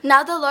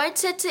Now the Lord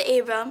said to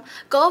Abram,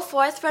 "Go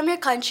forth from your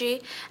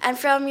country, and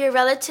from your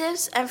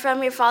relatives, and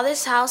from your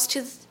father's house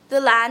to the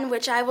land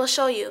which I will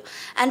show you.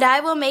 And I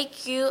will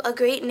make you a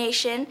great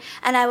nation,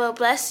 and I will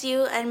bless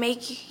you and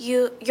make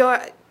you your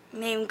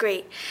name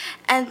great.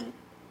 And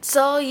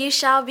so you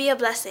shall be a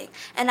blessing.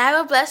 And I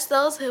will bless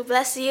those who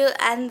bless you,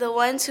 and the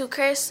ones who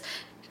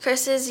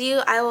curses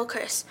you I will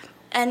curse.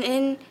 And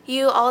in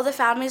you all the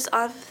families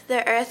of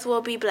the earth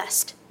will be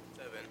blessed."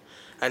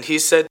 And he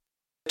said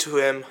to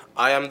him,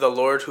 "I am the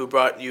Lord who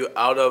brought you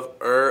out of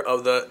Ur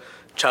of the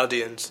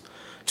Chaldeans,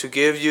 to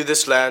give you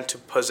this land to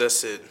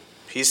possess it."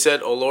 He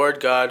said, "O Lord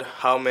God,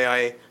 how may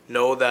I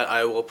know that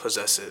I will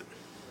possess it?"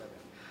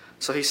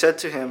 So he said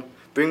to him,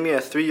 "Bring me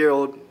a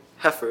 3-year-old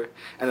heifer,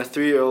 and a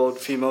 3-year-old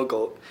female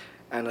goat,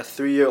 and a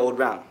 3-year-old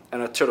ram,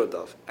 and a turtle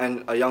dove,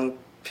 and a young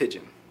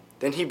pigeon."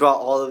 Then he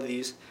brought all of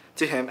these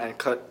to him and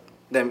cut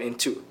them in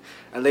two,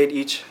 and laid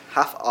each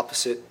half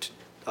opposite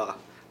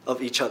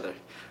of each other.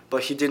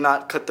 But he did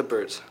not cut the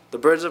birds. The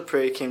birds of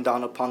prey came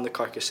down upon the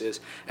carcasses,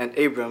 and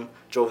Abram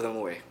drove them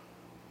away.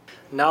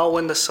 Now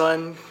when the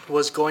sun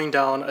was going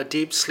down, a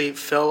deep sleep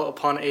fell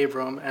upon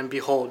Abram, and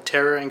behold,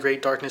 terror and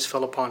great darkness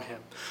fell upon him.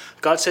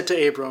 God said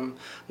to Abram,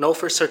 "Know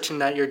for certain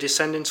that your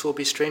descendants will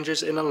be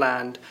strangers in a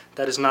land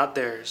that is not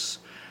theirs,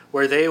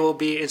 where they will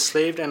be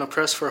enslaved and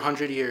oppressed for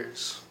 100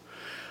 years.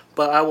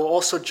 But I will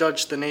also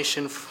judge the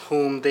nation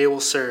whom they will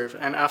serve,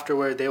 and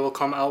afterward they will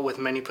come out with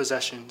many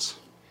possessions.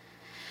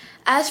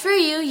 As for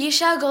you, you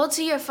shall go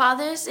to your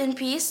fathers in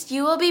peace.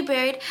 You will be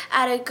buried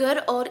at a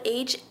good old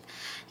age.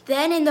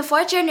 Then in the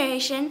 4th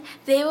generation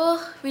they will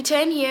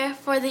return here,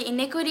 for the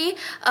iniquity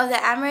of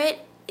the Amorite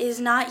is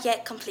not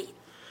yet complete."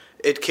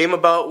 It came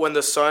about when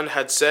the sun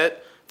had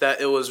set that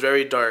it was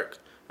very dark,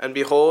 and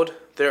behold,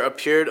 there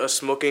appeared a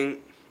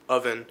smoking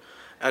oven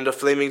and a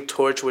flaming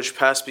torch which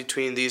passed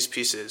between these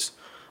pieces.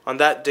 On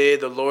that day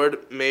the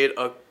Lord made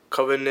a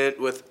covenant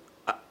with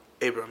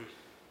Abram.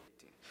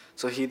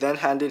 So he then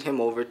handed him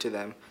over to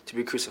them to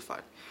be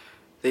crucified.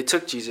 They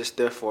took Jesus,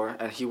 therefore,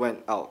 and he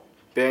went out,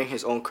 bearing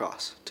his own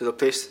cross, to the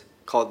place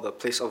called the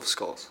Place of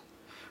Skulls,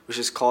 which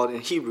is called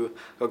in Hebrew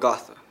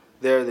Golgotha.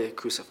 There they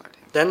crucified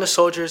him. Then the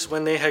soldiers,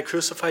 when they had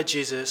crucified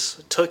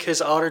Jesus, took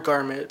his outer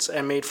garments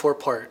and made 4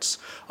 parts,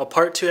 a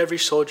part to every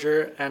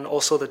soldier, and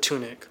also the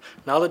tunic.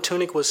 Now the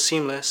tunic was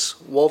seamless,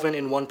 woven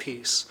in one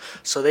piece.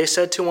 So they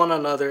said to one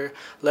another,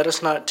 "Let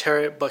us not tear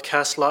it, but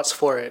cast lots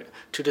for it,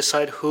 to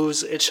decide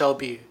whose it shall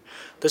be."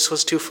 This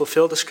was to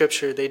fulfill the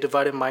scripture, "They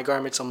divided my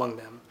garments among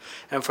them,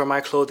 and for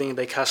my clothing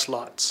they cast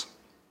lots."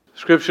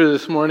 Scripture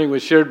this morning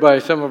was shared by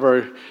some of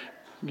our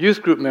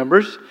youth group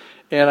members,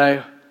 and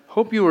I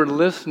hope you were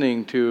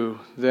listening to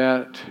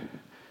that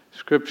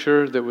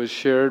scripture that was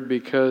shared,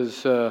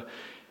 because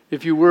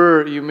if you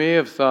were, you may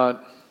have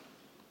thought,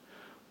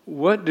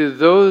 what do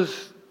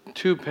those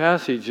 2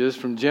 passages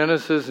from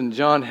Genesis and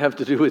John have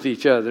to do with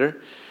each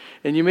other?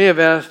 And you may have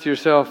asked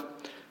yourself,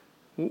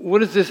 what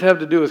does this have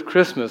to do with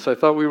Christmas? I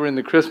thought we were in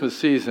the Christmas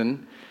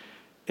season.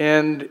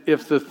 And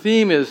if the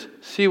theme is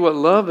see what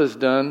love has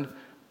done,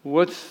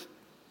 what's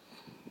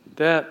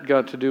that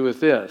got to do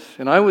with this?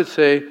 And I would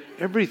say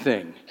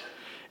everything.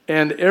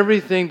 And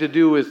everything to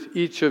do with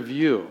each of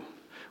you.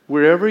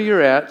 Wherever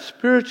you're at,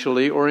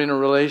 spiritually or in a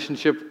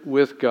relationship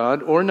with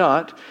God or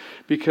not,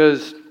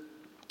 because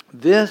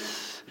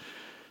this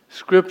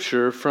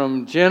scripture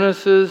from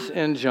Genesis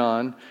and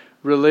John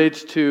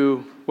relates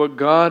to what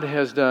God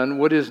has done,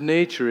 what His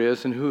nature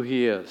is, and who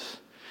He is.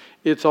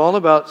 It's all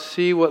about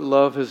see what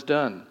love has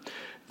done.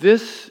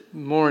 This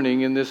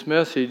morning in this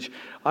message,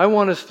 I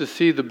want us to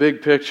see the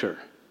big picture.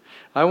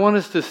 I want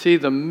us to see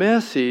the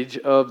message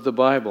of the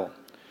Bible.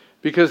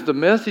 Because the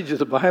message of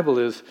the Bible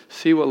is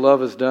see what love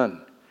has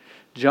done.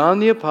 John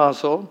the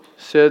Apostle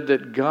said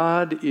that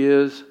God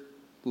is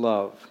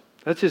love.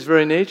 That's His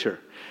very nature.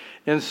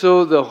 And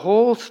so the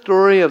whole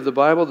story of the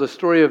Bible, the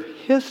story of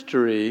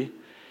history,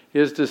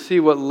 is to see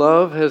what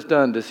love has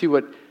done, to see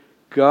what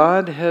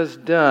God has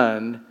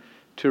done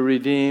to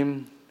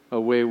redeem a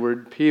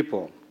wayward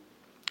people.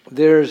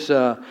 There's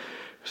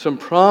some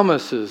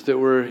promises that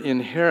were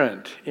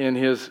inherent in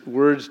His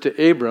words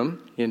to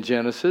Abram in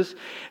Genesis,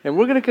 and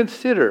we're going to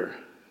consider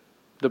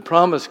the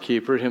promise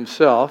keeper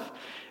Himself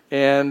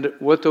and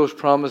what those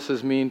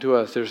promises mean to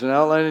us. There's an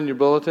outline in your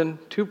bulletin,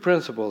 2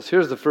 principles.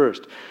 Here's the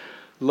first.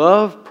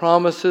 Love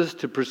promises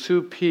to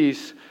pursue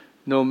peace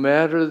no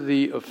matter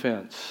the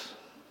offense.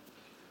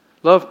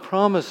 Love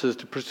promises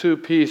to pursue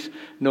peace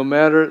no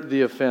matter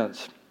the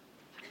offense.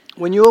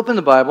 When you open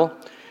the Bible,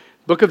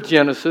 book of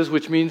Genesis,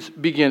 which means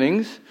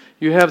beginnings,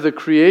 you have the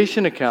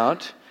creation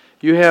account.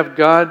 You have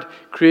God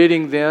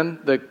creating then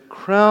the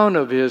crown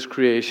of His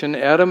creation,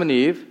 Adam and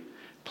Eve,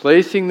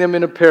 placing them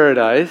in a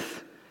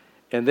paradise,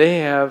 and they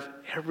have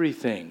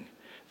everything.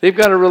 They've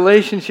got a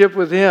relationship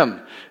with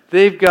Him.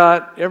 They've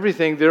got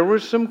everything. There were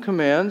some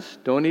commands.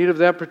 Don't eat of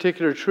that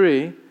particular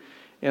tree.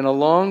 And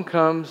along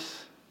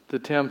comes the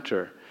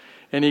tempter.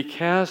 And he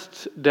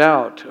casts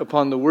doubt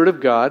upon the Word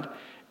of God,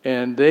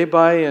 and they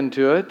buy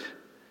into it,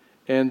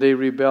 and they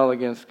rebel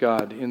against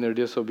God in their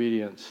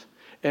disobedience.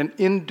 And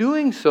in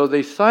doing so,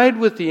 they side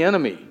with the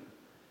enemy,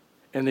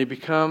 and they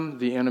become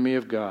the enemy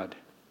of God.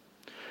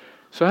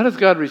 So how does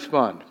God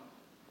respond?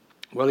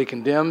 Well, he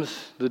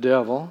condemns the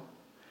devil,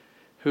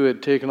 who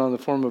had taken on the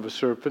form of a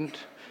serpent,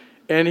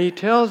 and he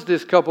tells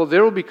this couple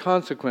there will be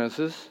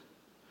consequences.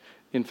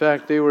 In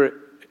fact, they were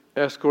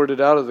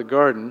escorted out of the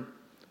garden.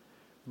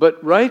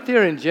 But right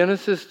there in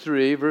Genesis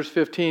 3, verse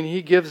 15,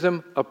 he gives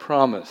them a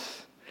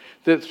promise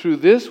that through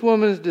this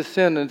woman's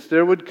descendants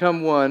there would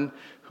come one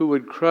who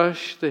would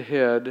crush the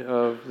head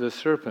of the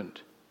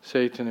serpent,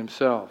 Satan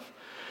himself.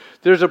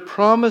 There's a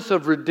promise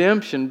of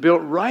redemption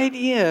built right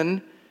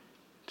in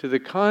to the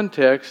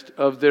context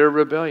of their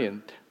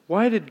rebellion.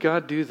 Why did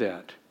God do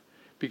that?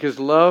 Because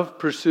love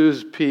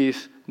pursues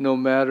peace no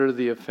matter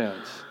the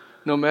offense.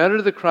 No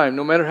matter the crime,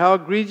 no matter how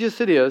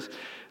egregious it is,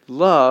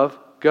 love,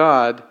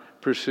 God,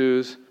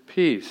 pursues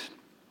peace.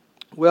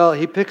 Well,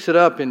 he picks it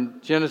up in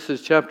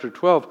Genesis chapter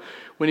 12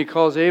 when he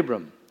calls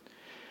Abram.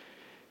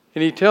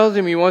 And he tells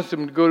him he wants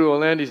him to go to a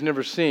land he's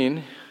never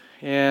seen.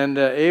 And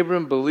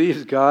Abram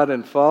believes God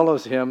and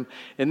follows him.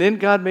 And then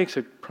God makes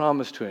a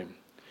promise to him.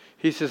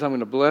 He says, I'm going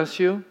to bless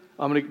you.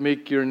 I'm going to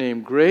make your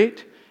name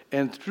great.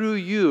 And through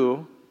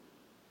you,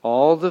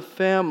 all the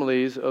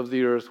families of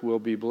the earth will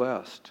be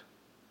blessed.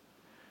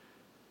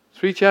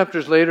 3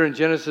 chapters later in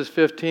Genesis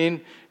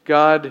 15,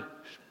 God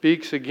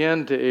speaks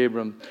again to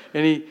Abram.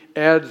 And he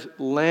adds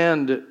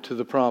land to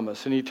the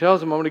promise. And he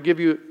tells him, I'm going to give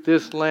you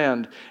this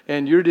land.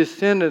 And your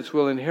descendants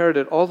will inherit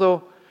it.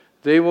 Although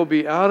they will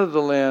be out of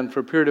the land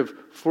for a period of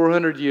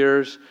 400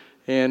 years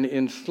and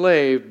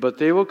enslaved, but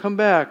they will come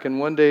back, and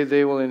one day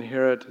they will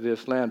inherit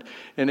this land.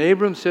 And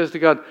Abram says to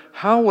God,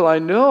 how will I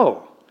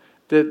know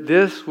that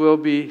this will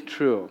be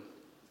true?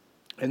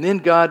 And then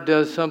God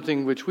does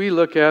something which we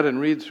look at and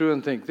read through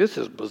and think, this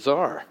is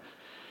bizarre.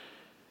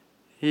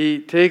 He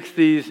takes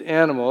these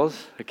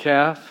animals, a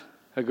calf,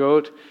 a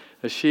goat,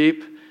 a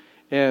sheep,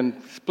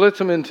 and splits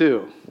them in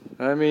two.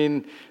 I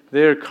mean,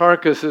 their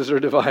carcasses are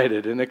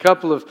divided, and a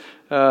couple of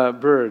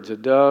birds, a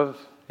dove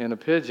and a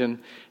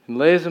pigeon, and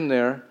lays them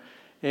there.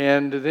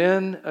 And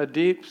then a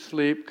deep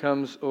sleep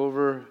comes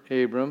over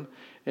Abram.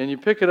 And you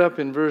pick it up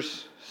in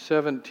verse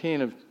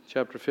 17 of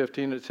chapter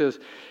 15. It says,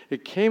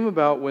 it came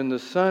about when the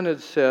sun had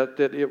set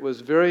that it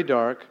was very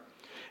dark.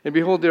 And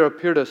behold, there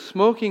appeared a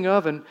smoking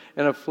oven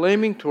and a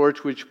flaming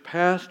torch which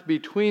passed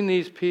between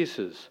these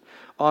pieces.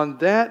 On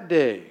that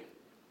day,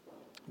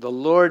 the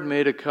Lord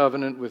made a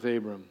covenant with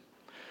Abram.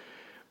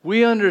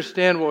 We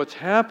understand what's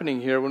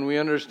happening here when we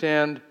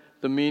understand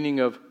the meaning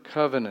of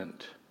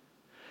covenant.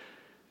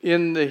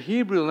 In the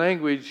Hebrew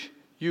language,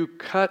 you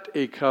cut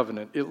a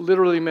covenant. It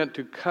literally meant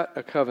to cut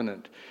a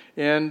covenant.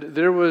 And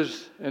there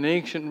was an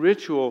ancient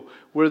ritual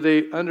where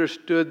they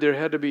understood there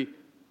had to be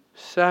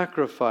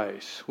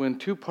sacrifice when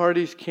two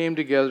parties came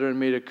together and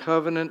made a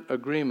covenant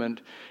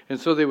agreement. And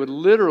so they would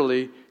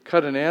literally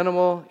cut an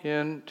animal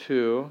in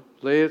two,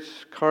 lay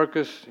its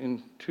carcass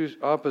in two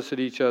opposite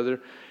each other,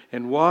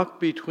 and walk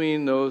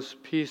between those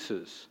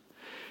pieces.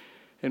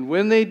 And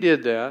when they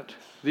did that,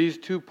 these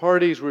two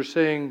parties were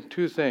saying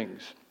two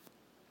things.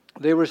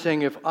 They were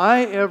saying, if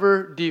I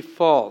ever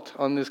default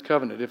on this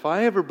covenant, if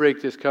I ever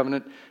break this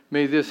covenant,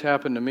 may this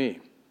happen to me.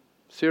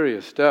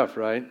 Serious stuff,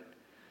 right?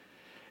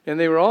 And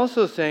they were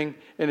also saying,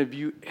 and if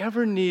you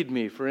ever need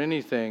me for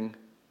anything,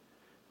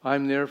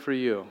 I'm there for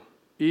you,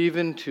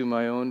 even to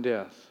my own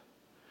death.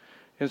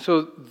 And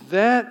so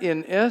that,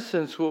 in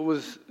essence,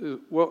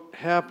 what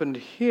happened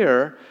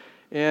here.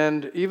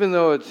 And even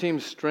though it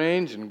seems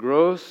strange and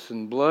gross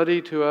and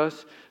bloody to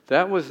us,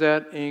 that was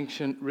that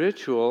ancient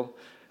ritual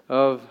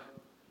of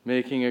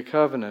making a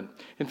covenant.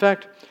 In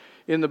fact,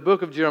 in the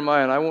book of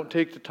Jeremiah, and I won't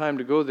take the time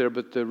to go there,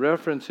 but the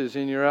reference is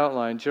in your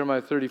outline,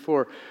 Jeremiah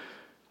 34,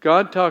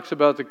 God talks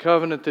about the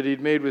covenant that he'd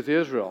made with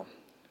Israel.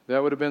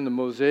 That would have been the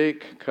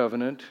Mosaic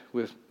covenant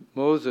with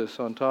Moses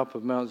on top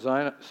of Mount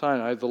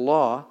Sinai, the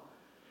law.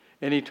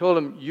 And he told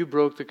him, you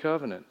broke the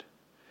covenant.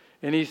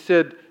 And he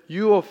said,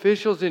 you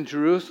officials in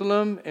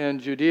Jerusalem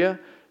and Judea,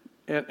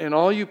 and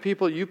all you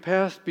people, you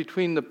passed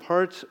between the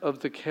parts of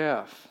the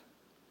calf,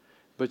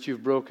 but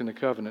you've broken the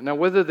covenant. Now,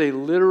 whether they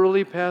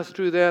literally passed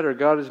through that or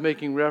God is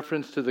making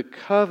reference to the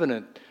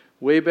covenant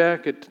way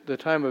back at the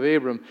time of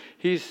Abram,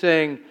 he's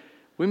saying,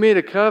 we made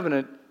a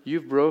covenant,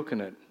 you've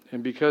broken it.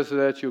 And because of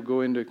that, you'll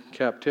go into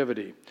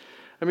captivity.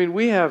 I mean,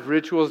 we have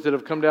rituals that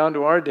have come down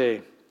to our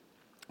day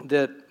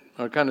that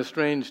are kind of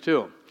strange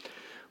too.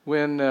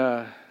 When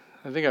I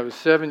think I was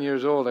 7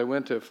 years old, I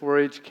went to a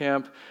 4-H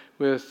camp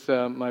with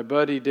my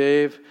buddy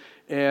Dave,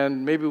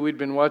 and maybe we'd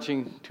been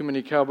watching too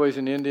many cowboys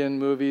and Indian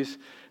movies,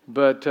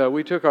 but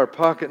we took our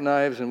pocket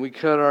knives and we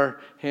cut our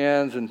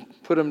hands and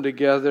put them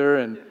together,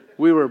 and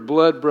we were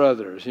blood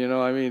brothers. You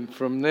know, I mean,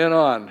 from then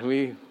on,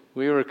 we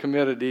were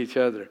committed to each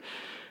other.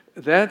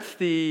 That's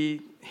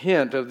the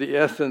hint of the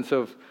essence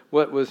of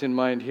what was in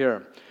mind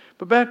here.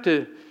 But back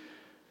to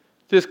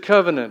this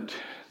covenant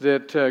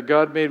that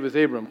God made with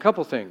Abram. A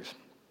couple things.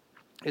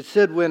 It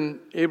said when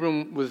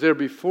Abram was there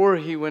before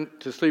he went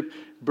to sleep,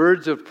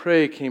 birds of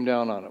prey came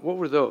down on it. What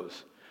were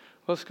those?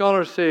 Well,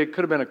 scholars say it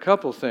could have been a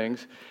couple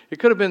things. It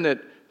could have been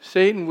that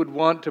Satan would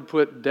want to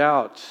put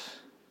doubts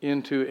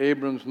into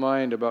Abram's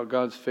mind about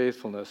God's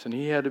faithfulness, and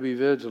he had to be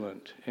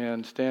vigilant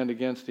and stand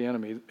against the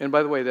enemy. And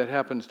by the way, that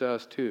happens to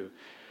us too.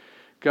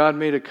 God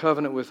made a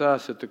covenant with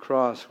us at the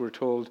cross, we're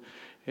told,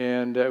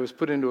 and it was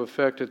put into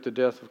effect at the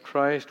death of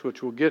Christ,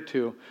 which we'll get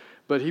to,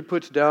 but he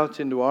puts doubts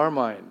into our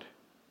mind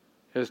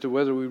as to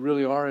whether we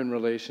really are in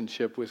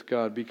relationship with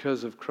God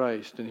because of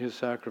Christ and his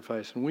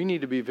sacrifice. And we need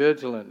to be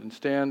vigilant and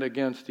stand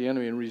against the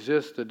enemy and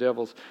resist the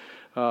devil's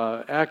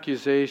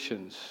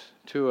accusations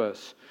to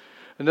us.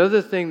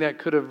 Another thing that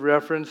could have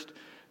referenced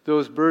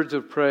those birds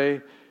of prey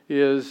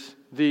is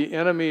the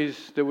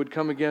enemies that would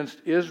come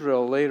against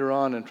Israel later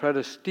on and try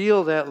to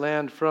steal that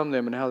land from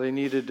them, and how they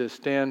needed to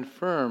stand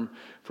firm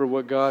for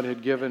what God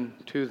had given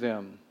to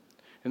them.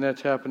 And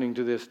that's happening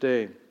to this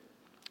day.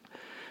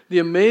 The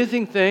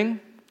amazing thing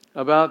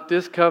about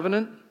this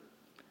covenant,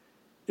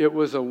 it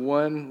was a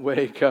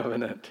one-way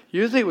covenant.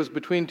 Usually it was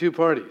between two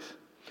parties.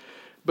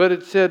 But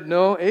it said,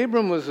 no,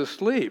 Abram was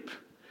asleep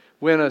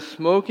when a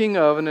smoking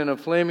oven and a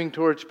flaming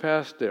torch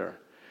passed there.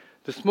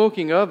 The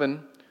smoking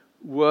oven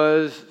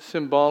was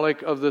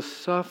symbolic of the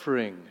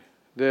suffering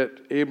that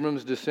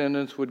Abram's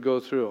descendants would go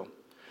through.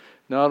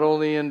 Not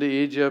only into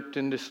Egypt,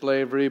 into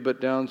slavery,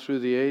 but down through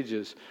the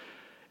ages.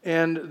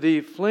 And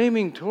the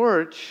flaming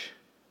torch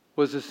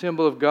was a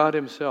symbol of God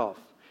himself.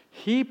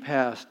 He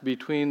passed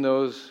between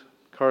those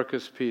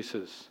carcass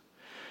pieces.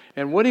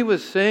 And what he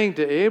was saying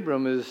to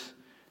Abram is,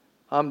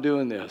 I'm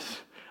doing this.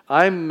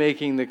 I'm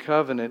making the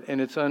covenant,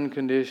 and it's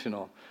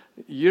unconditional.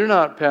 You're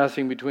not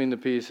passing between the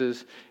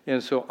pieces,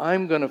 and so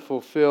I'm going to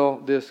fulfill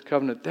this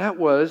covenant. That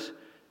was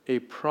a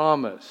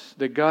promise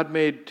that God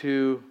made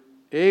to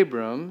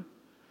Abram,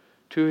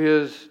 to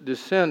his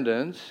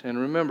descendants. And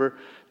remember,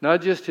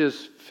 not just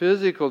his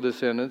physical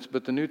descendants,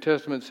 but the New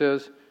Testament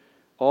says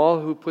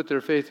all who put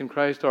their faith in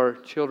Christ are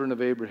children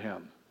of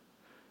Abraham,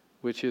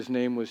 which his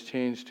name was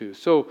changed to.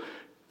 So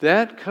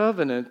that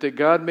covenant that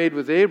God made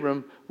with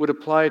Abram would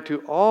apply to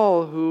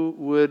all who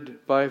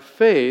would, by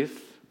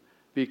faith,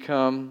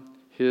 become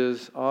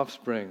his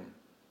offspring.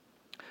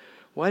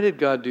 Why did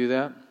God do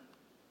that?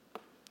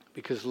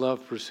 Because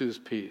love pursues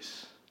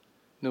peace,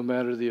 no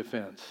matter the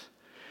offense.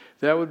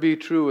 That would be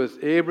true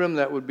with Abram,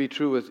 that would be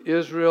true with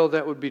Israel,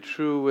 that would be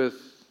true with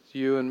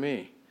you and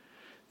me.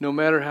 No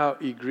matter how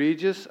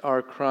egregious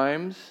our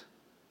crimes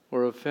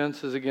or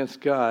offenses against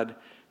God,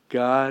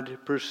 God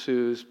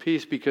pursues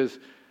peace because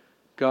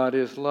God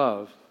is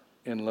love,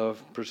 and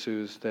love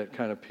pursues that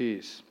kind of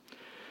peace.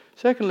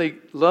 Secondly,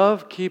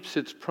 love keeps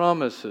its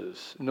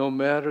promises, no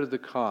matter the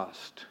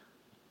cost.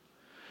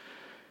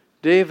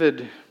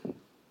 David,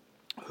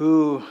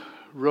 who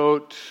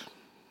wrote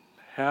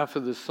half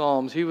of the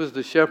Psalms, he was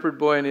the shepherd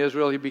boy in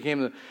Israel. He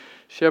became the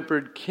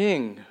shepherd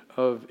king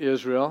of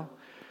Israel.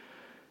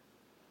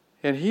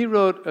 And he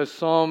wrote a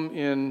psalm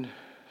in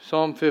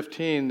Psalm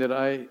 15 that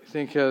I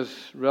think has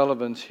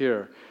relevance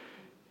here.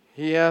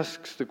 He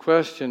asks the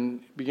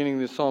question, beginning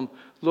the psalm,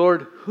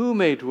 Lord, who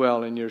may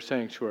dwell in your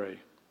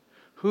sanctuary?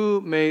 Who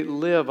may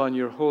live on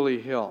your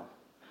holy hill?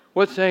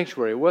 What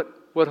sanctuary? What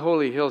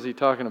holy hill is he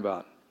talking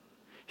about?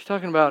 He's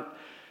talking about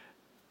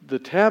the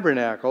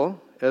tabernacle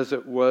as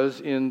it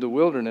was in the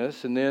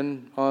wilderness, and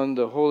then on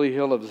the holy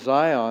hill of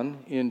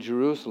Zion in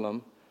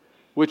Jerusalem,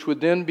 which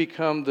would then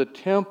become the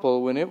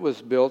temple when it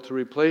was built to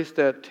replace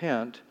that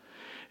tent.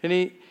 And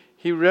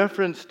he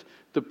referenced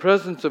the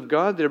presence of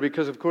God there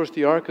because, of course,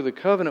 the Ark of the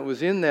Covenant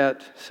was in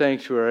that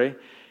sanctuary.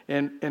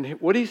 And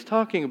what he's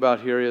talking about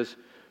here is,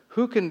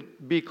 who can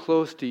be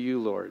close to you,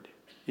 Lord,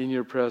 in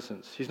your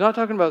presence? He's not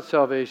talking about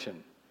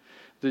salvation.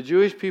 The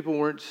Jewish people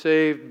weren't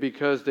saved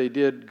because they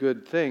did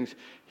good things.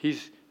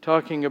 He's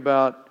talking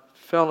about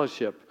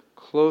fellowship,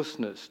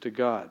 closeness to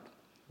God.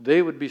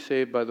 They would be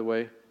saved, by the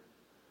way,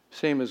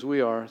 same as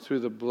we are,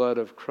 through the blood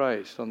of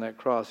Christ on that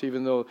cross.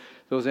 Even though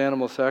those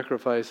animal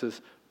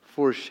sacrifices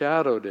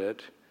foreshadowed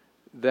it,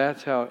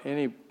 that's how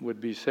any would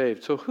be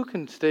saved. So who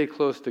can stay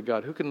close to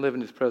God? Who can live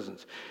in his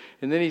presence?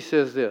 And then he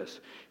says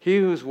this, he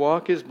whose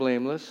walk is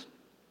blameless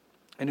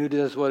and who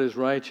does what is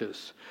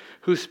righteous,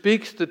 who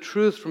speaks the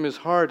truth from his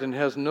heart and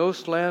has no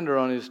slander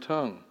on his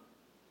tongue,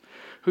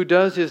 who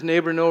does his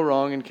neighbor no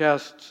wrong and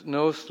casts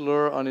no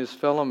slur on his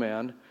fellow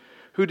man,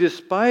 who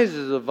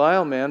despises a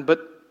vile man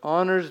but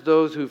honors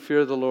those who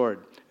fear the Lord.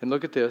 And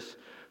look at this,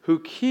 who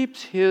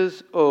keeps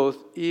his oath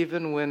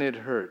even when it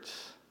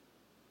hurts.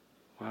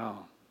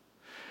 Wow.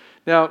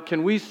 Now,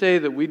 can we say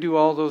that we do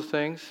all those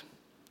things?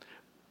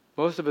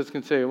 Most of us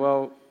can say,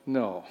 well,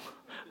 no.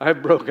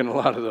 I've broken a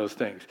lot of those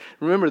things.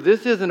 Remember,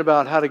 this isn't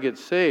about how to get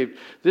saved.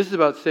 This is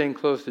about staying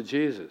close to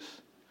Jesus.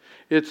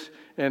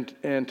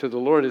 And to the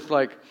Lord. It's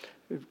like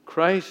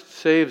Christ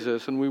saves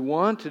us, and we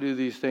want to do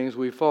these things.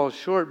 We fall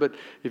short, but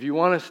if you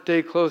want to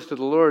stay close to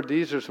the Lord,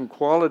 these are some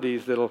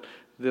qualities that'll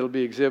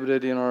be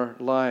exhibited in our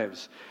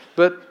lives.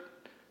 But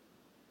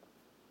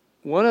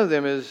one of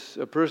them is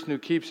a person who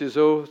keeps his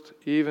oath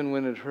even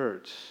when it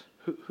hurts.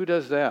 Who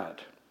does that?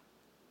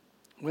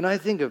 When I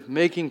think of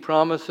making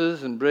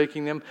promises and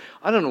breaking them,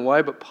 I don't know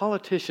why, but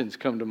politicians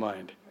come to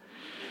mind.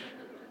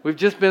 We've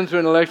just been through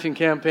an election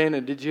campaign,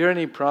 and did you hear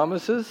any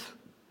promises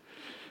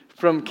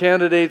from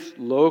candidates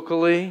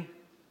locally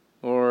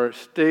or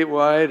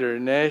statewide or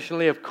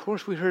nationally? Of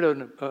course, we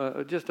heard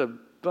just a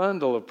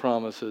bundle of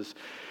promises.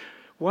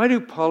 Why do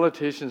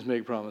politicians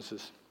make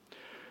promises?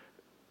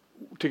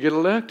 To get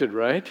elected,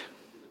 right?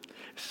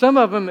 Some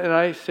of them, and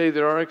I say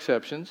there are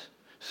exceptions,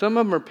 some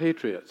of them are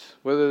patriots,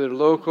 whether they're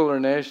local or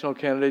national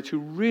candidates who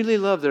really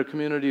love their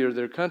community or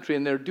their country,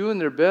 and they're doing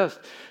their best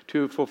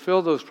to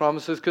fulfill those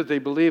promises because they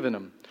believe in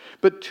them.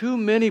 But too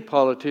many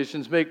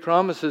politicians make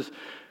promises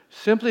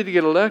simply to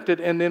get elected,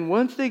 and then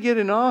once they get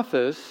in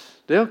office,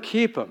 they'll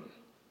keep them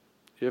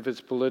if it's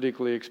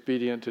politically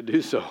expedient to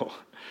do so.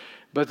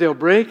 But they'll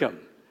break them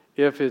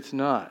if it's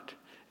not.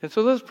 And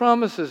so those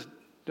promises,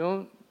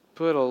 don't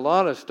put a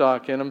lot of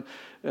stock in them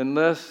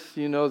unless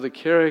you know the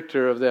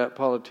character of that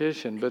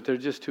politician, but they're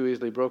just too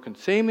easily broken.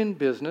 Same in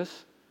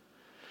business.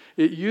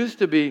 It used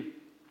to be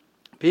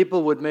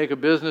people would make a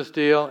business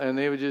deal and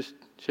they would just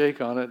shake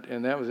on it,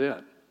 and that was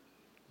it.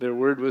 Their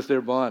word was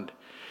their bond.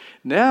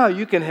 Now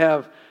you can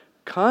have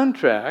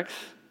contracts,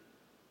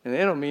 and they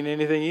don't mean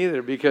anything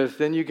either, because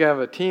then you have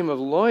a team of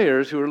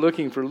lawyers who are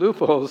looking for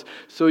loopholes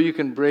so you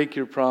can break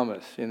your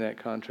promise in that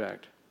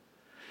contract.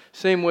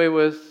 Same way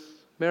with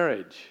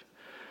marriage.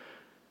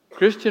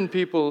 Christian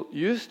people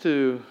used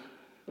to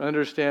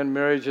understand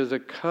marriage as a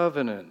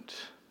covenant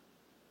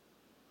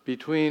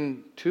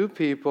between two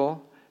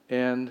people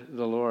and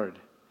the Lord.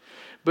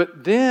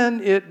 But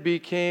then it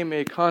became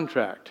a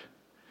contract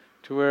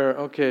to where,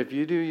 okay, if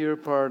you do your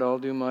part, I'll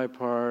do my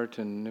part,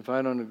 and if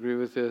I don't agree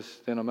with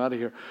this, then I'm out of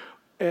here.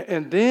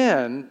 And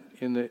then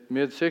in the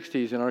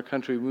mid-'60s in our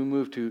country, we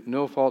moved to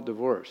no-fault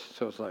divorce.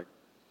 So it's like,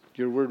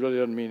 your word really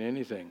doesn't mean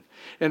anything.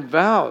 And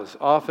vows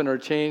often are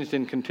changed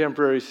in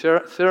contemporary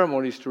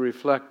ceremonies to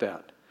reflect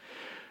that.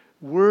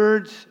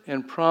 Words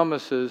and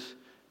promises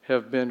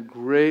have been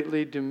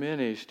greatly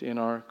diminished in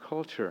our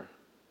culture.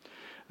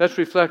 That's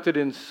reflected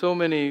in so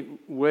many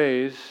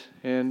ways,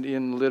 and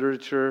in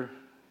literature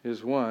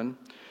is one.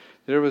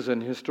 There was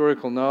an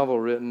historical novel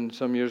written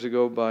some years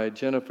ago by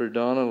Jennifer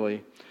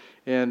Donnelly,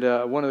 and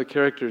one of the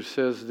characters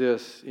says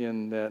this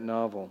in that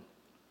novel.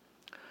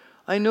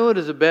 I know it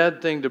is a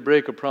bad thing to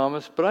break a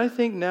promise, but I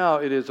think now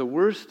it is a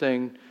worse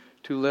thing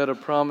to let a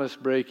promise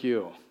break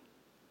you.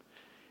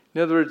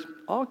 In other words,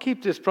 I'll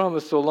keep this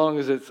promise so long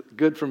as it's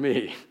good for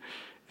me.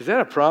 Is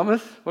that a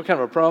promise? What kind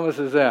of a promise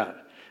is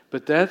that?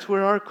 But that's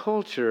where our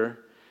culture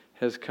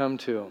has come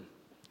to.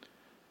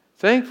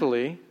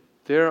 Thankfully,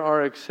 there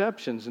are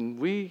exceptions, and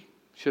we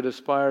should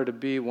aspire to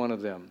be one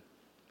of them.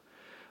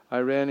 I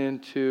ran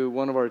into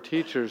one of our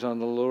teachers on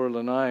the Lower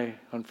Lanai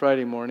on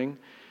Friday morning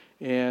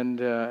and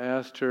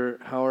asked her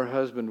how her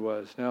husband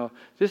was. Now,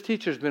 this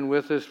teacher's been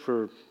with us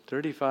for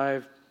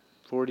 35,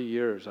 40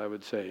 years, I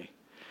would say.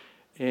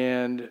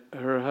 And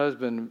her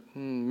husband,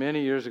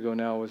 many years ago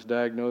now, was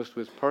diagnosed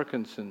with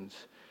Parkinson's.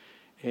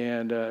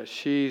 And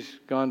she's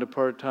gone to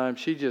part-time.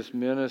 She just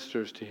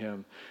ministers to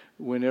him.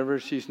 Whenever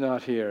she's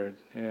not here,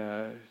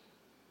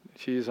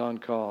 she's on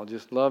call,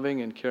 just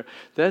loving and caring.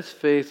 That's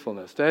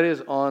faithfulness. That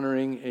is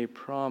honoring a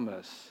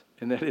promise.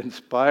 And that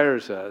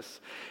inspires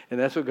us. And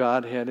that's what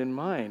God had in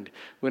mind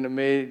when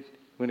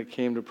it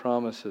came to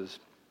promises.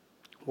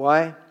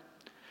 Why?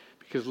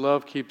 Because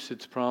love keeps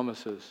its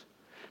promises.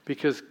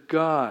 Because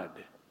God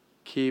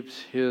keeps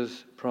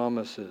His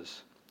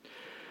promises.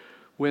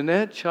 When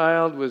that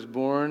child was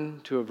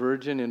born to a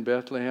virgin in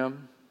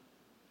Bethlehem,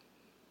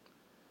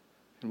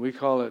 and we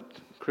call it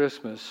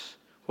Christmas,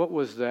 what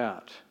was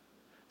that?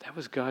 That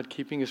was God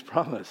keeping His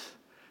promise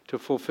to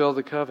fulfill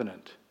the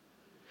covenant.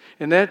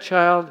 And that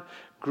child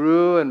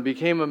grew and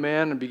became a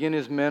man and began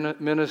his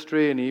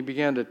ministry, and he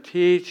began to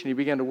teach and he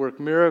began to work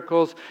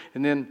miracles,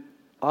 and then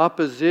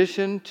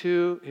opposition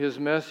to his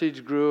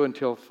message grew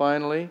until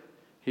finally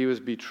he was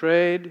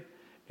betrayed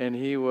and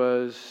he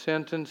was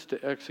sentenced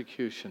to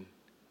execution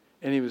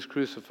and he was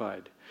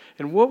crucified.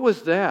 And what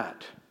was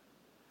that?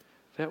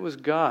 That was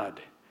God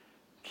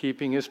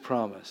keeping His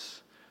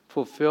promise,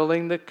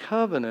 fulfilling the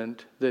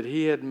covenant that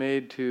He had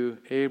made to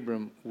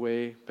Abram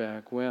way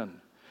back when.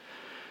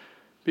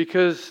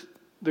 Because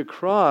the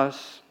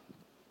cross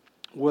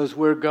was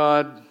where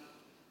God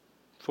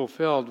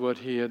fulfilled what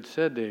He had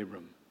said to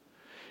Abram.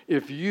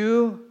 If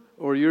you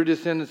or your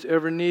descendants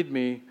ever need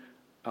me,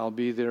 I'll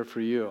be there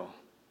for you.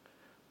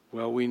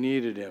 Well, we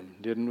needed Him,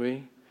 didn't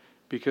we?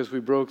 Because we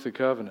broke the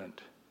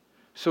covenant.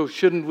 So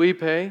shouldn't we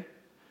pay?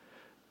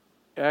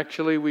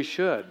 Actually, we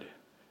should.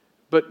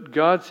 But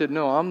God said,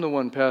 no, I'm the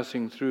one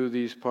passing through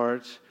these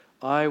parts.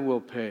 I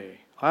will pay.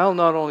 I'll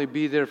not only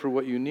be there for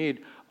what you need,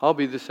 I'll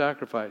be the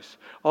sacrifice.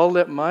 I'll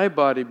let my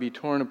body be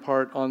torn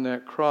apart on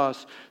that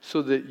cross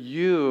so that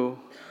you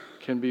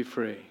can be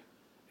free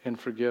and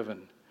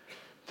forgiven.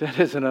 That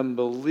is an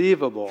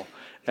unbelievable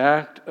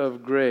act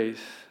of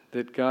grace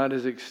that God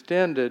has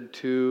extended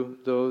to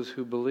those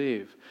who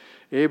believe.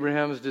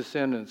 Abraham's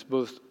descendants,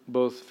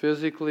 both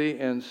physically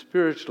and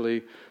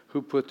spiritually,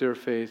 who put their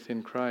faith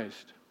in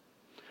Christ.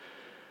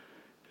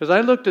 As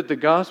I looked at the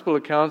gospel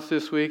accounts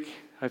this week,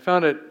 I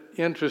found it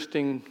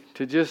interesting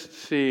to just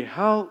see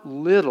how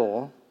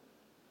little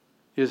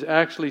is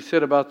actually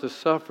said about the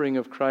suffering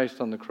of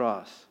Christ on the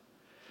cross.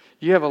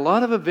 You have a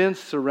lot of events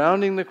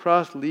surrounding the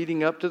cross,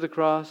 leading up to the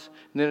cross,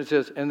 and then it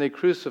says, and they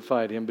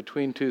crucified him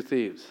between two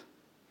thieves.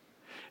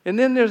 And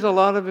then there's a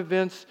lot of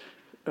events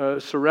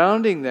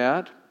surrounding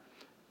that,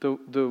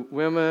 the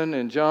women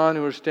and John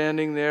who are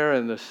standing there,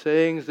 and the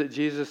sayings that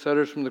Jesus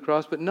utters from the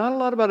cross, but not a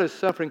lot about his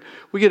suffering.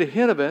 We get a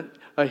hint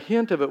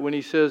of it when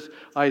he says,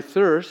 I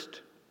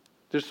thirst.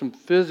 There's some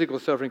physical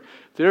suffering.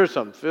 There's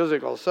some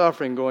physical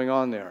suffering going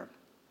on there.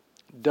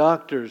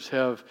 Doctors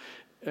have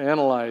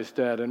analyzed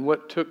that and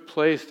what took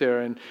place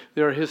there, and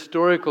there are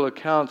historical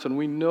accounts, and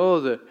we know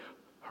the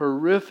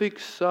horrific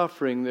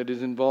suffering that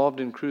is involved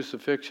in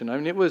crucifixion. I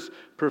mean, it was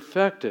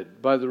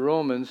perfected by the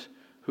Romans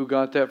who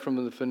got that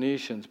from the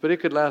Phoenicians, but it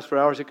could last for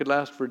hours, it could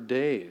last for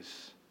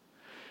days.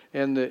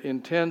 And the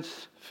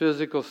intense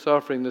physical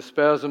suffering, the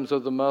spasms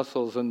of the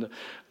muscles and the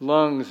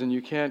lungs, and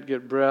you can't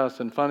get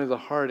breath, and finally the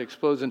heart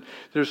explodes, and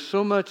there's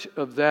so much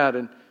of that,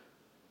 and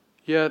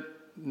yet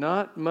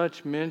not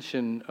much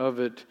mention of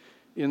it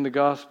in the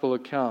gospel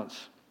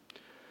accounts.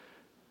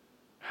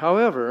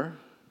 However,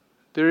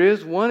 there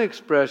is one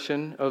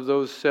expression of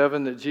those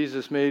 7 that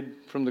Jesus made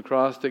from the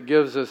cross that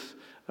gives us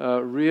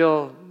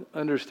real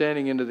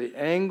understanding into the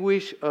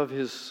anguish of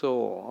his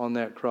soul on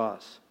that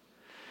cross.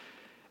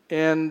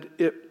 And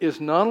it is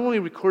not only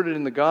recorded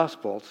in the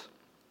Gospels,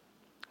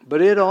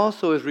 but it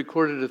also is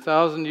recorded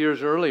 1,000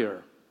 years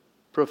earlier,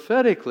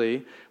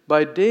 prophetically,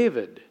 by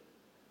David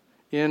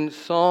in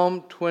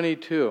Psalm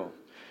 22.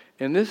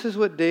 And this is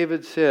what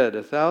David said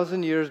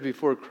 1,000 years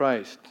before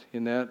Christ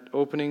in that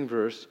opening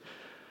verse.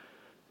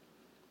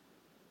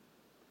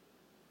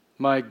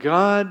 My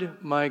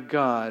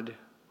God,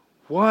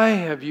 why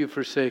have you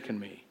forsaken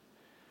me?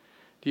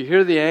 Do you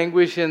hear the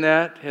anguish in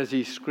that as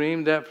he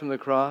screamed that from the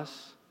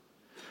cross?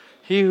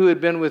 He who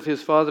had been with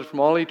his Father from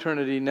all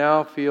eternity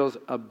now feels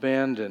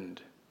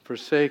abandoned,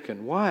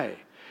 forsaken. Why?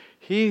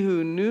 He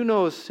who knew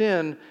no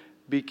sin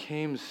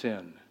became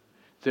sin,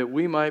 that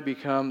we might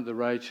become the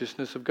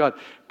righteousness of God.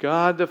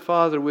 God the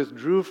Father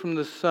withdrew from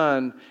the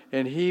Son,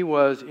 and he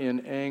was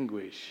in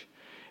anguish.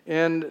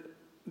 And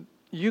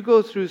you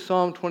go through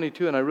Psalm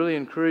 22, and I really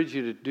encourage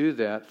you to do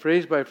that,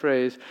 phrase by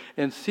phrase,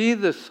 and see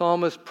the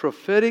psalmist's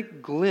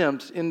prophetic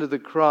glimpse into the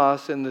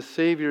cross and the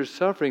Savior's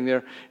suffering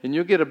there, and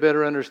you'll get a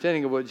better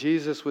understanding of what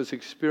Jesus was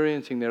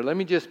experiencing there. Let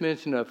me just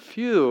mention a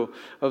few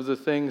of the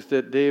things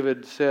that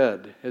David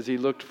said as he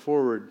looked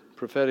forward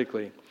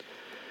prophetically.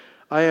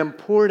 I am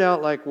poured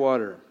out like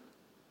water.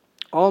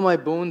 All my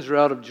bones are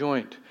out of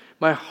joint.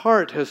 My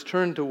heart has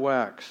turned to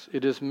wax.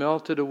 It is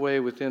melted away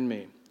within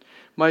me.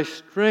 My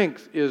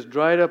strength is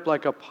dried up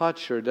like a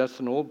potsherd. That's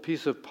an old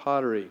piece of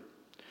pottery.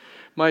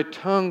 My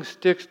tongue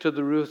sticks to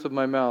the roof of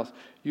my mouth.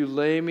 You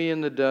lay me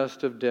in the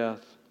dust of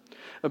death.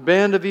 A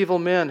band of evil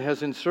men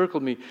has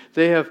encircled me.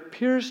 They have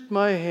pierced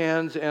my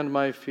hands and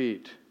my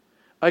feet.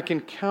 I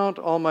can count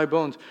all my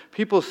bones.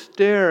 People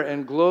stare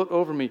and gloat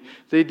over me.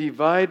 They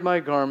divide my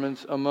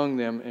garments among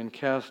them and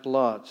cast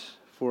lots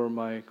for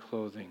my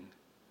clothing.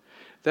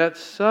 That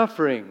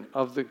suffering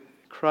of the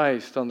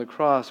Christ on the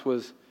cross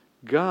was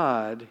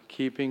God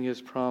keeping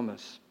his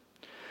promise.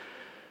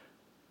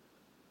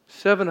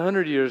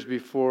 700 years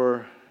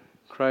before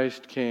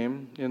Christ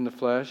came in the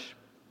flesh,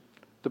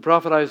 the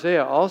prophet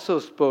Isaiah also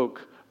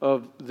spoke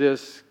of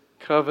this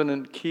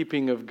covenant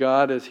keeping of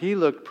God as he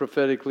looked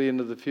prophetically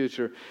into the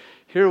future.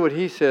 Hear what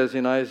he says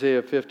in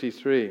Isaiah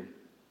 53.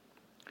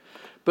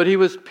 But he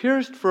was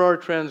pierced for our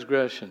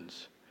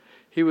transgressions.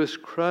 He was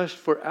crushed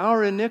for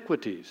our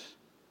iniquities.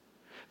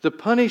 The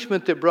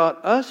punishment that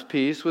brought us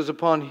peace was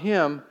upon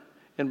him,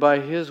 and by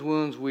his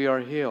wounds we are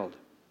healed.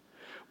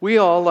 We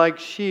all, like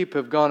sheep,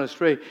 have gone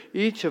astray.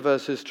 Each of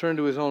us has turned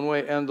to his own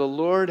way, and the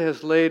Lord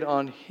has laid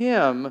on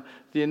him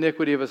the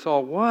iniquity of us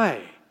all.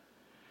 Why?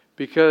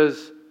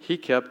 Because he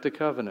kept the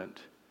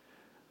covenant.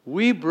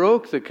 We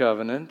broke the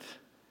covenant,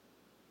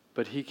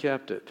 but he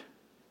kept it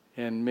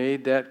and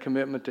made that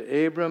commitment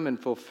to Abram and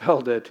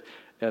fulfilled it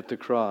at the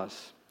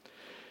cross.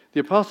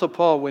 The Apostle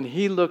Paul, when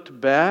he looked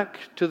back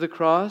to the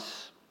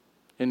cross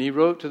and he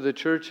wrote to the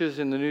churches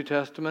in the New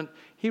Testament,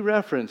 he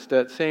referenced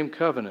that same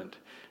covenant.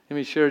 Let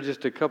me share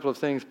just a couple of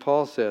things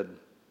Paul said.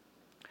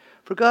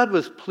 For God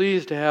was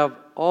pleased to have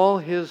all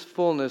his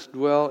fullness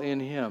dwell in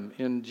him,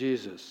 in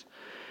Jesus,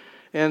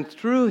 and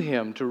through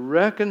him to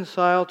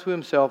reconcile to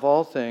himself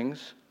all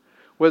things,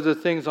 whether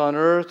things on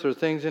earth or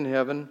things in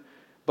heaven,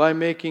 by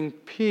making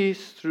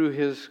peace through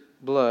his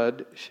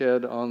blood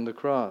shed on the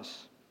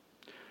cross.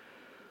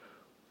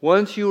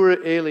 Once you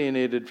were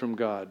alienated from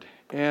God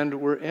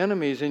and were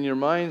enemies in your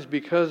minds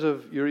because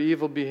of your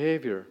evil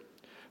behavior.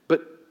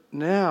 But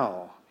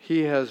now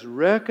he has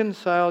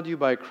reconciled you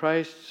by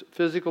Christ's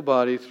physical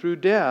body through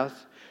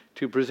death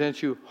to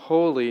present you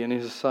holy in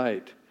his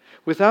sight,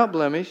 without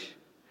blemish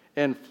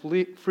and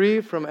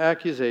free from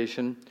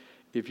accusation,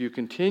 if you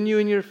continue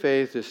in your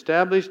faith,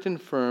 established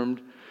and firm,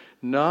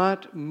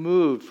 not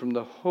moved from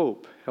the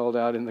hope held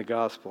out in the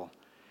gospel.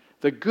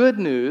 The good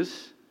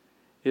news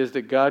is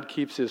that God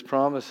keeps his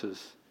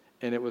promises,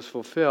 and it was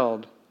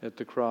fulfilled at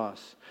the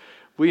cross.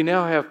 We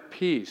now have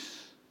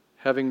peace,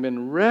 having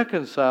been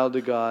reconciled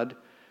to God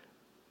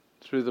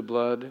through the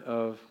blood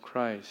of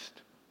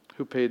Christ,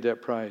 who paid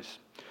that price.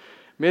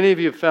 Many of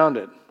you have found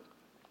it.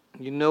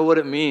 You know what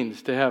it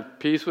means to have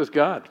peace with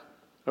God,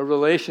 a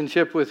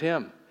relationship with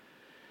Him.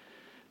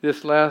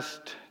 This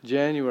last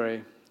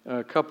January,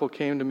 a couple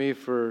came to me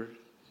for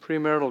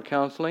premarital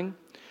counseling,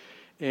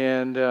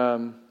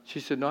 and she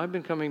said, "No, I've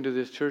been coming to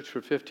this church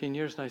for 15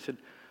 years." And I said,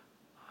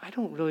 "I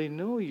don't really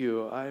know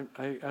you. I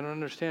don't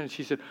understand." And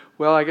she said,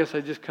 "Well, I guess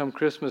I just come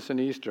Christmas and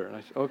Easter." And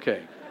I said,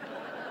 "Okay."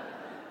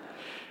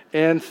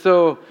 And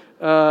so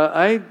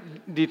I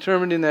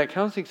determined in that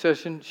counseling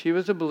session she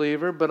was a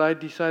believer, but I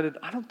decided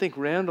I don't think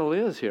Randall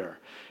is here.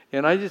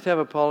 And I just have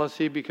a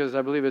policy because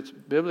I believe it's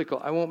biblical.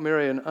 I won't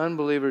marry an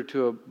unbeliever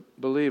to a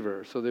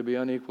believer, so they'll be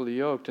unequally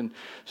yoked. And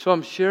so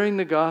I'm sharing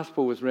the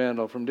gospel with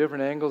Randall from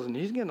different angles, and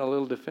he's getting a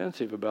little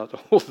defensive about the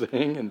whole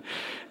thing.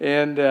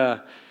 And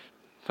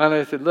finally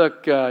I said,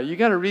 "Look, you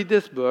got to read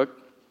this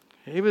book."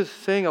 He was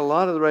saying a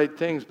lot of the right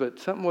things, but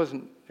something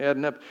wasn't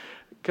adding up.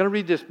 "Got to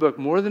read this book,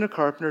 More Than a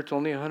Carpenter." It's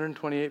only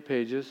 128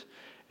 pages.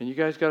 And you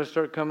guys got to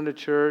start coming to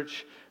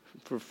church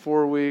for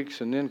 4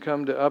 weeks and then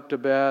come to Up to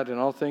Bat, and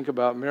I'll think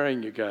about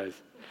marrying you guys.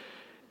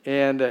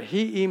 And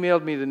he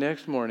emailed me the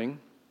next morning,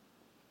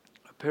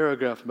 a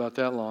paragraph about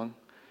that long,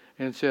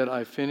 and said,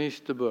 "I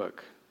finished the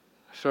book.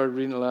 I started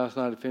reading it last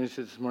night. I finished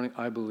it this morning.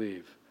 I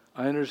believe.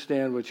 I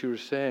understand what you were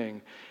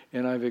saying,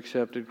 and I've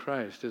accepted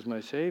Christ as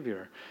my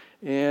Savior."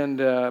 And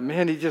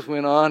man, he just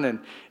went on,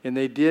 and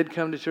they did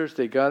come to church.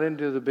 They got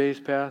into the base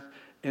path,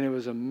 and it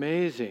was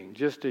amazing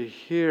just to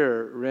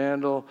hear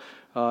Randall,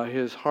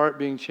 his heart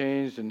being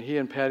changed, and he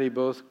and Patty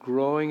both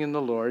growing in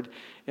the Lord.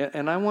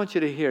 And I want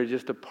you to hear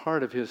just a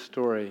part of his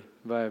story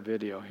via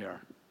video here.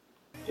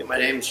 Yeah, my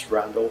name's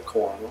Randall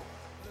Kawano.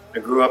 I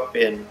grew up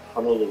in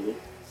Honolulu.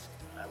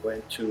 I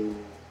went to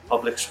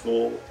public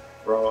school,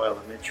 Royal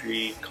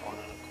Elementary,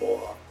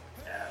 Kaunanakoa,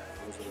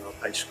 and Roosevelt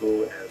High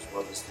School, as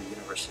well as the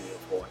University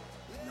of Hawaii.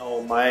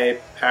 No, my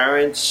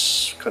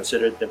parents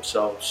considered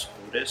themselves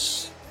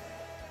Buddhists,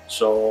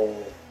 so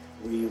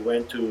we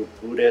went to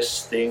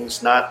Buddhist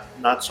things,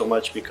 not so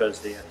much because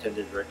they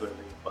attended regularly,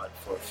 but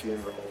for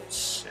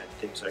funerals and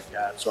things like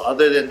that. So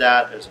other than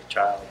that, as a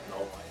child, no,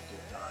 I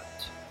did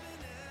not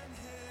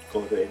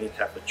go to any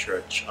type of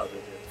church other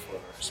than for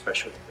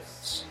special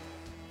events.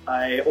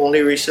 I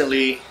only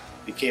recently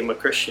became a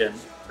Christian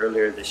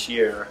earlier this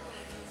year,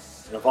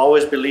 and I've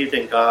always believed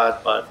in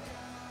God, but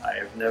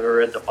I've never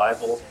read the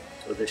Bible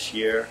till this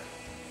year.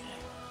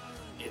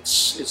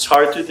 It's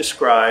hard to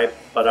describe,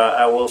 but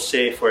I will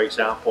say, for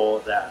example,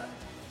 that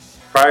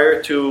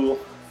prior to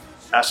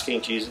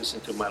asking Jesus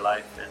into my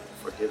life and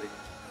forgiving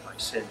my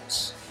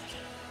sins,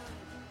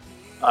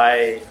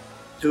 I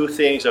do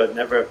things I would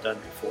never have done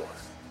before.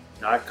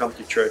 Now, I come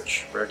to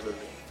church regularly.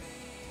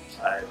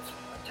 I've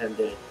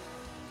attended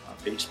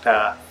a base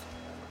path.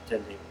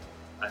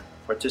 I'm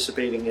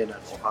participating in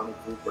an Ohana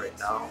group right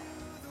now.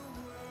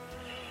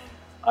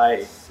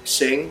 I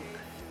sing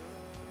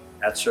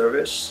at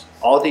service.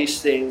 All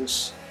these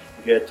things,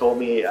 if you had told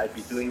me I'd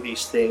be doing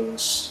these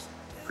things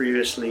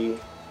previously,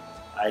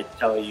 I'd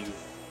tell you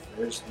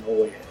there's no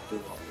way I'd do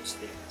all these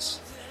things.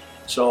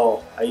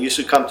 So I used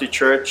to come to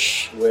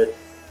church with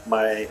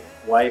my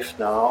wife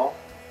now,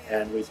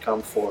 and we'd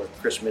come for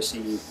Christmas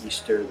Eve,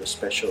 Easter, the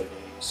special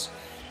days.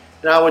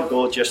 And I would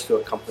go just to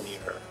accompany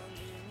her.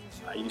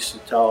 I used to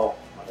tell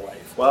my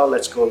wife, "Well,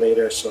 let's go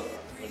later so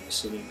when the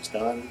singing is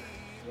done."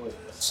 But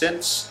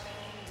since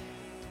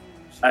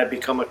I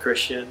become a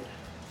Christian,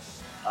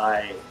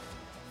 I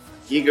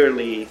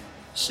eagerly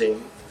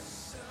sing,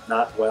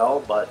 not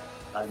well, but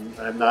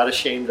I'm not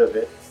ashamed of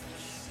it.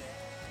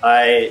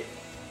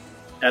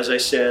 As I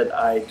said,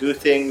 I do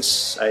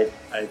things I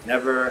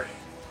never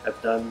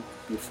have done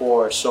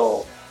before.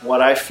 So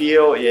what I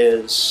feel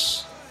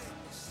is,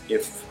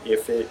 if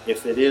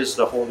it is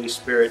the Holy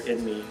Spirit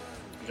in me,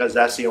 because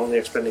that's the only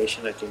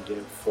explanation I can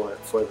give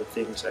for the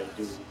things I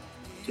do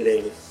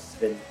today,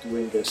 then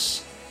doing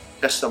this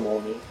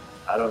testimony,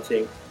 I don't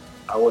think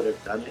I would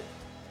have done it.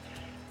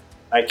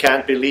 I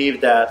can't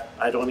believe that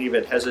I don't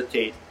even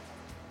hesitate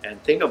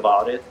and think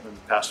about it. When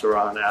Pastor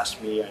Ron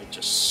asked me, I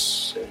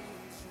just said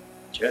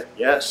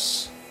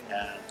yes.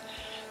 And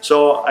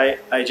so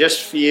I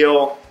just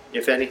feel,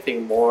 if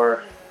anything,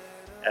 more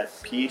at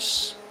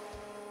peace.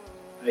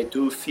 I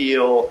do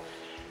feel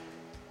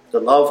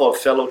the love of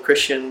fellow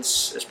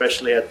Christians,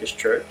 especially at this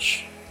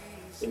church.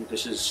 I think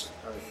this is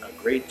a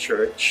great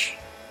church,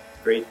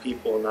 great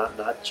people,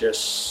 not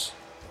just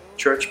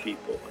church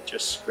people, but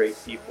just great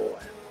people,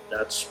 and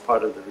that's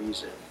part of the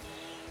reason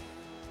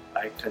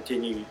I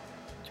continue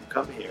to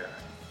come here.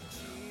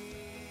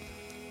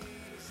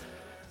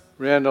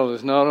 Randall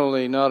is not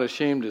only not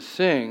ashamed to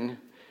sing,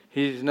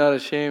 he's not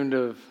ashamed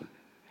of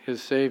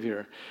his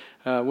Savior.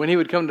 When he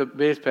would come to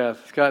Base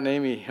Path, Scott and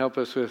Amy help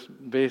us with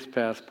Base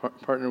Path,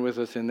 partner with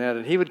us in that.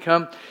 And he would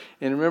come,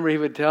 and remember, he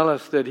would tell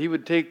us that he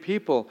would take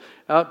people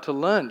out to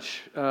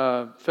lunch,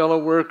 fellow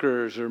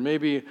workers, or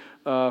maybe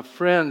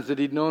friends that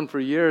he'd known for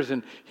years.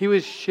 And he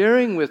was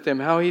sharing with them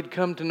how he'd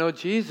come to know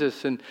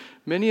Jesus. And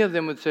many of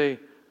them would say,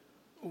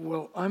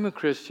 well, I'm a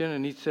Christian.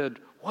 And he said,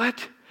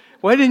 what?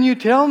 Why didn't you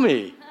tell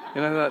me?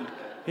 And I thought,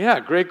 yeah,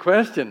 great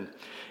question.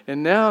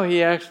 And now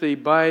he actually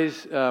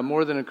buys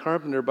more than a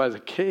carpenter by the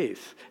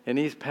case, and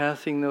he's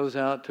passing those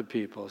out to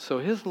people. So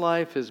his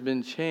life has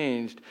been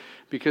changed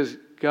because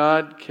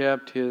God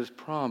kept his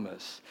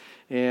promise,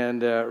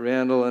 and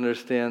Randall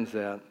understands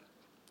that.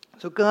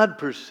 So God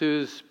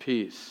pursues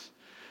peace,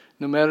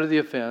 no matter the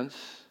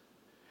offense,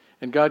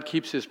 and God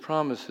keeps his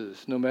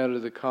promises, no matter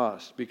the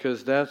cost,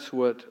 because that's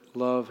what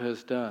love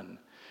has done.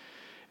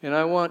 And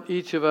I want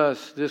each of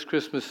us this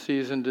Christmas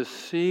season to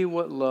see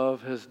what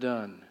love has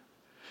done.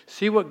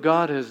 See what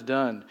God has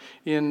done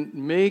in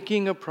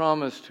making a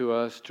promise to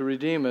us to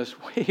redeem us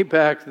way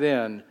back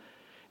then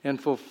and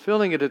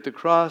fulfilling it at the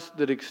cross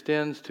that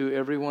extends to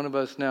every one of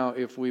us now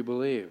if we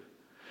believe.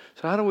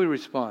 So how do we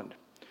respond?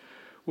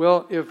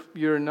 Well, if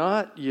you're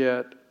not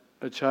yet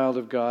a child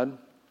of God,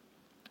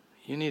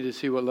 you need to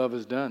see what love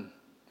has done.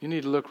 You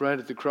need to look right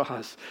at the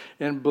cross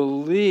and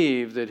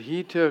believe that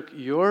he took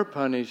your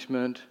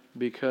punishment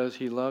because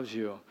he loves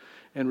you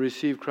and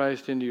receive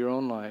Christ into your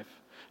own life.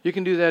 You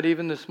can do that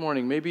even this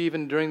morning, maybe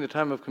even during the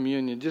time of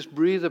communion. Just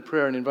breathe a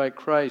prayer and invite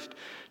Christ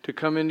to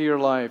come into your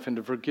life and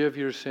to forgive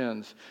your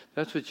sins.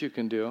 That's what you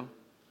can do.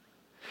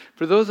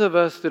 For those of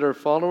us that are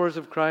followers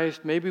of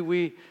Christ, maybe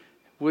we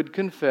would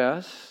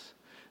confess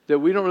that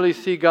we don't really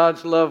see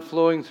God's love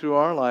flowing through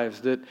our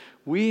lives, that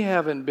we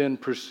haven't been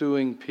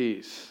pursuing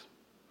peace,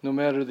 no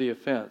matter the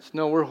offense.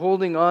 No, we're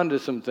holding on to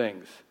some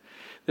things.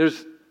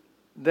 There's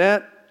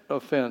that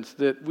offense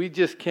that we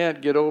just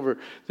can't get over.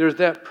 There's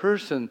that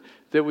person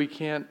that we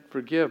can't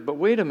forgive. But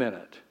wait a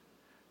minute.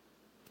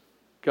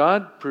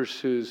 God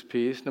pursues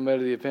peace no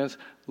matter the offense.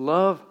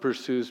 Love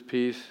pursues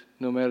peace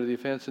no matter the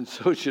offense, and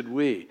so should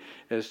we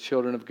as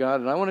children of God.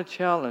 And I want to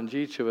challenge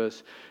each of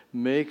us,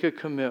 make a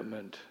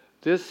commitment.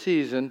 This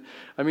season,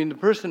 the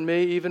person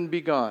may even be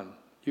gone.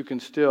 You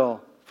can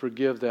still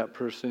forgive that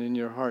person in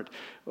your heart.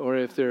 Or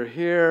if they're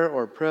here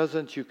or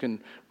present, you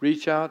can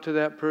reach out to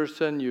that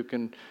person. You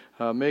can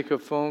make a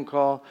phone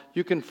call.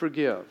 You can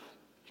forgive.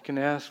 You can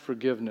ask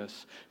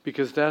forgiveness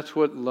because that's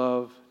what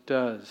love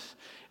does.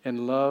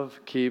 And love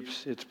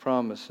keeps its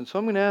promise. And so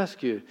I'm going to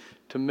ask you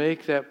to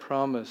make that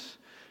promise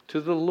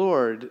to the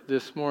Lord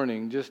this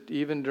morning, just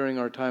even during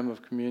our time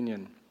of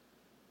communion.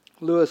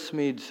 Lewis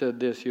Smead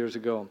said this years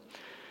ago.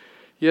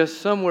 Yes,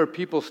 somewhere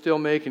people still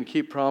make and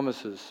keep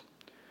promises.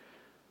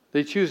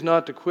 They choose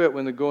not to quit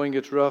when the going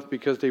gets rough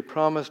because they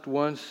promised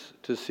once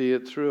to see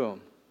it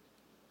through.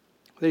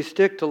 They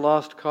stick to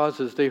lost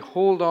causes. They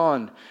hold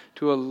on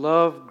to a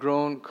love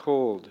grown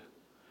cold.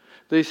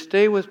 They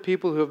stay with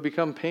people who have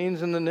become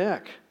pains in the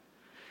neck.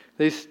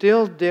 They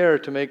still dare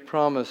to make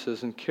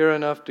promises and care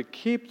enough to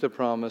keep the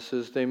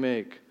promises they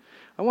make.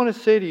 I want to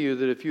say to you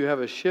that if you have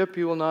a ship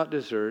you will not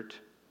desert,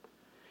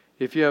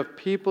 if you have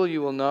people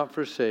you will not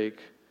forsake,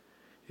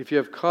 if you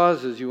have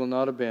causes you will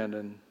not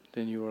abandon,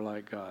 then you are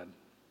like God.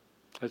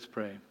 Let's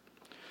pray.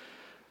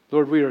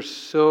 Lord, we are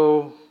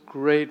so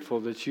grateful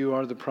that you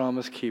are the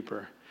promise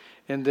keeper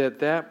and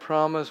that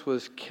promise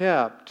was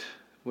kept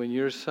when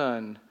your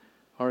Son,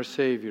 our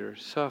Savior,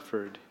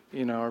 suffered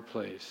in our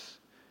place.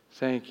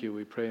 Thank you,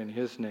 we pray in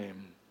his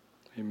name.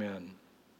 Amen.